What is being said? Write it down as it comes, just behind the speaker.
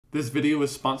This video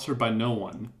is sponsored by No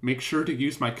One. Make sure to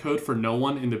use my code for No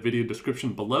One in the video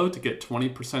description below to get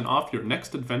 20% off your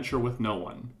next adventure with No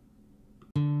One.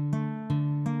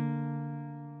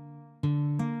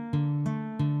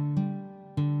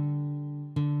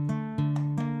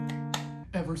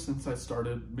 Ever since I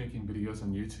started making videos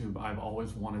on YouTube, I've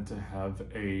always wanted to have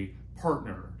a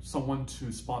partner, someone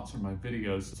to sponsor my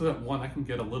videos so that one, I can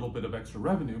get a little bit of extra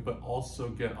revenue, but also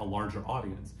get a larger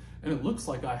audience. And it looks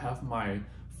like I have my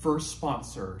first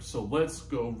sponsor, so let's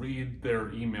go read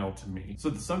their email to me. So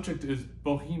the subject is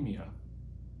Bohemia.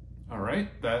 All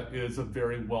right, that is a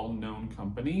very well-known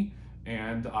company,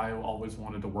 and I always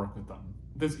wanted to work with them.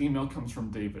 This email comes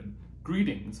from David.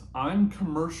 Greetings, I'm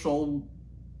commercial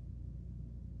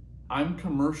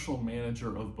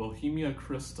manager of Bohemia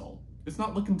Crystal. It's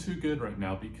not looking too good right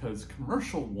now because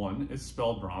commercial, one, is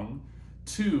spelled wrong.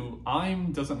 Two,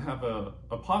 I'm doesn't have a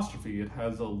apostrophe. It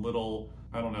has a little,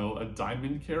 I don't know, a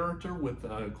diamond character with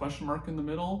a question mark in the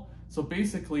middle. So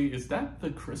basically, is that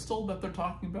the crystal that they're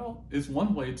talking about? Is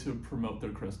one way to promote their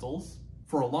crystals.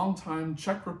 For a long time,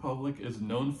 Czech Republic is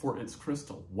known for its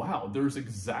crystal. Wow, there's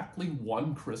exactly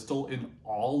one crystal in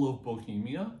all of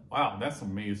Bohemia? Wow, that's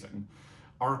amazing.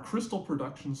 Our crystal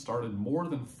production started more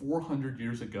than 400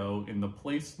 years ago in the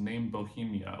place named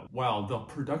Bohemia. Wow, the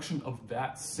production of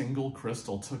that single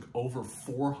crystal took over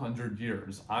 400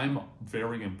 years. I'm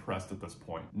very impressed at this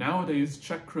point. Nowadays,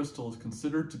 Czech crystal is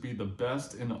considered to be the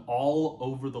best in all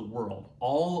over the world.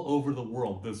 All over the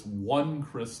world, this one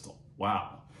crystal.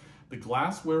 Wow. The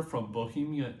glassware from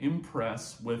Bohemia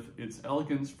impress with its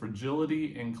elegance,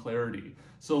 fragility, and clarity.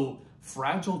 So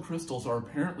fragile crystals are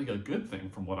apparently a good thing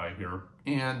from what I hear.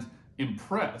 And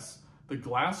impress, the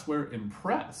glassware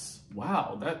impress.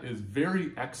 Wow, that is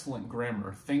very excellent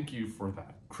grammar. Thank you for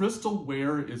that. Crystal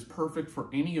ware is perfect for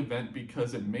any event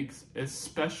because it makes a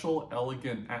special,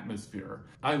 elegant atmosphere.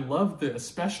 I love the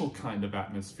special kind of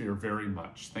atmosphere very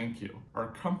much. Thank you.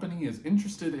 Our company is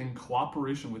interested in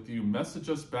cooperation with you. Message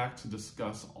us back to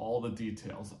discuss all the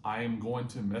details. I am going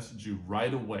to message you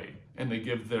right away. And they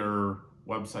give their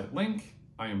website link.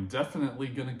 I am definitely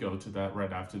going to go to that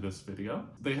right after this video.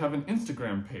 They have an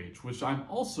Instagram page, which I'm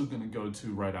also going to go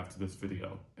to right after this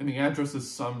video. And the address is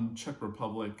some Czech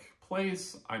Republic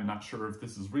place. I'm not sure if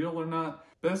this is real or not.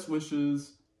 Best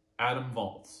wishes, Adam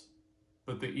Valtz.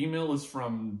 But the email is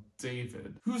from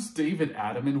David. Who's David,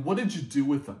 Adam, and what did you do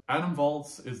with him? Adam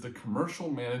Valtz is the commercial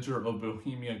manager of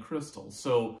Bohemia Crystal.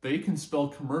 So they can spell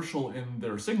commercial in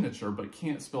their signature, but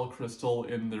can't spell crystal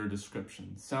in their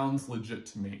description. Sounds legit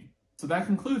to me. So that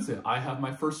concludes it. I have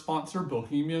my first sponsor,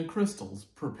 Bohemia Crystals.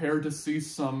 Prepare to see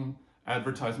some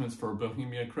advertisements for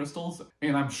Bohemia Crystals.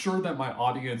 And I'm sure that my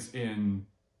audience in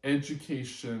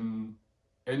education,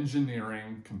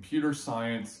 engineering, computer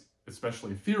science,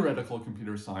 especially theoretical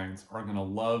computer science, are going to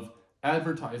love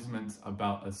advertisements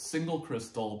about a single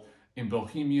crystal in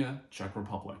Bohemia, Czech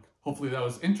Republic. Hopefully that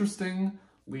was interesting.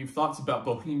 Leave thoughts about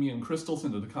Bohemian crystals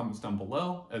into the comments down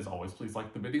below. As always, please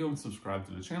like the video and subscribe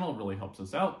to the channel. It really helps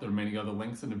us out. There are many other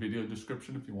links in the video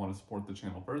description if you want to support the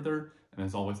channel further. And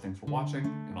as always, thanks for watching,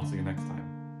 and I'll see you next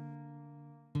time.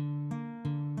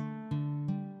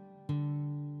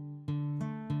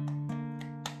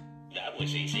 That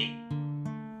was easy.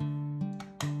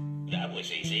 That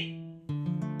was easy.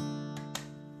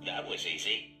 That was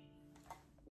easy.